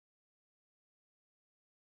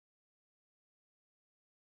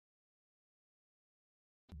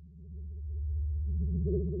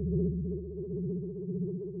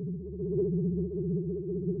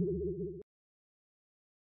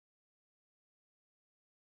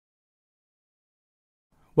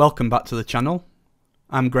Welcome back to the channel.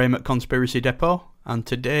 I'm Graham at Conspiracy Depot, and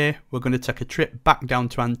today we're going to take a trip back down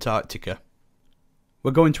to Antarctica.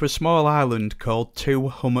 We're going to a small island called Two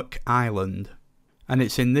Hummock Island, and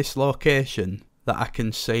it's in this location that I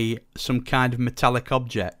can see some kind of metallic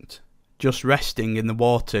object just resting in the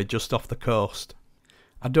water just off the coast.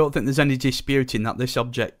 I don't think there's any disputing that this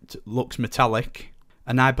object looks metallic,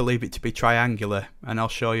 and I believe it to be triangular, and I'll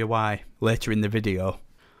show you why later in the video.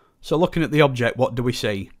 So looking at the object, what do we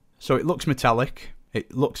see? So it looks metallic,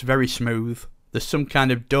 it looks very smooth, there's some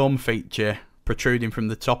kind of dome feature protruding from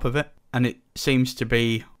the top of it, and it seems to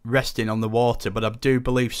be resting on the water, but I do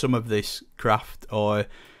believe some of this craft or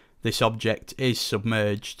this object is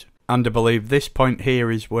submerged. And I believe this point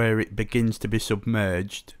here is where it begins to be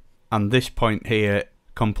submerged, and this point here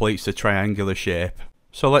completes the triangular shape.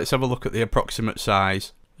 So let's have a look at the approximate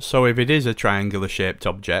size. So if it is a triangular shaped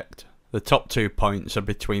object, the top 2 points are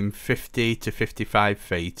between 50 to 55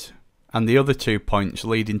 feet, and the other 2 points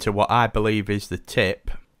leading to what I believe is the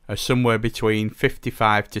tip are somewhere between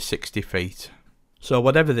 55 to 60 feet. So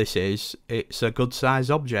whatever this is, it's a good size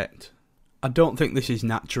object. I don't think this is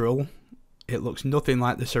natural. It looks nothing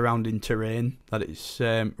like the surrounding terrain that it's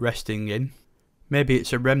resting in. Maybe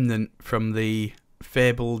it's a remnant from the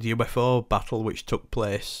fabled UFO battle which took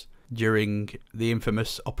place during the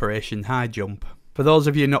infamous Operation High Jump. For those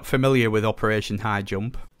of you not familiar with Operation High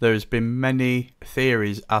Jump, there has been many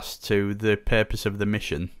theories as to the purpose of the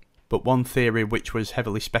mission, but one theory which was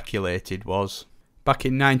heavily speculated was, back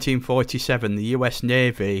in 1947 the US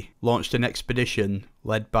Navy launched an expedition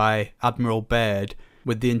led by Admiral Byrd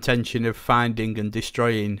with the intention of finding and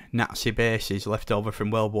destroying Nazi bases left over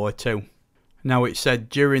from World War II. Now it's said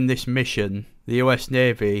during this mission the US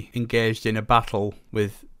Navy engaged in a battle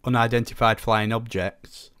with unidentified flying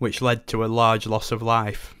objects, which led to a large loss of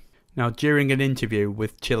life. Now during an interview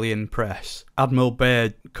with Chilean press, Admiral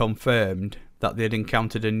Byrd confirmed that they had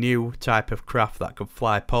encountered a new type of craft that could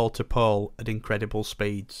fly pole to pole at incredible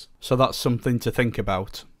speeds. So that's something to think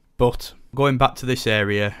about. But going back to this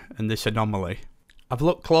area and this anomaly, I've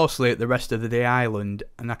looked closely at the rest of the island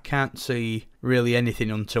and I can't see really anything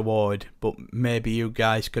untoward, but maybe you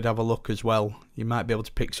guys could have a look as well. You might be able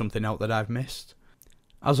to pick something out that I've missed.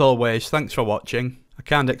 As always, thanks for watching. I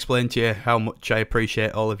can't explain to you how much I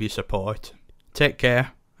appreciate all of your support. Take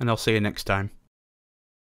care, and I'll see you next time.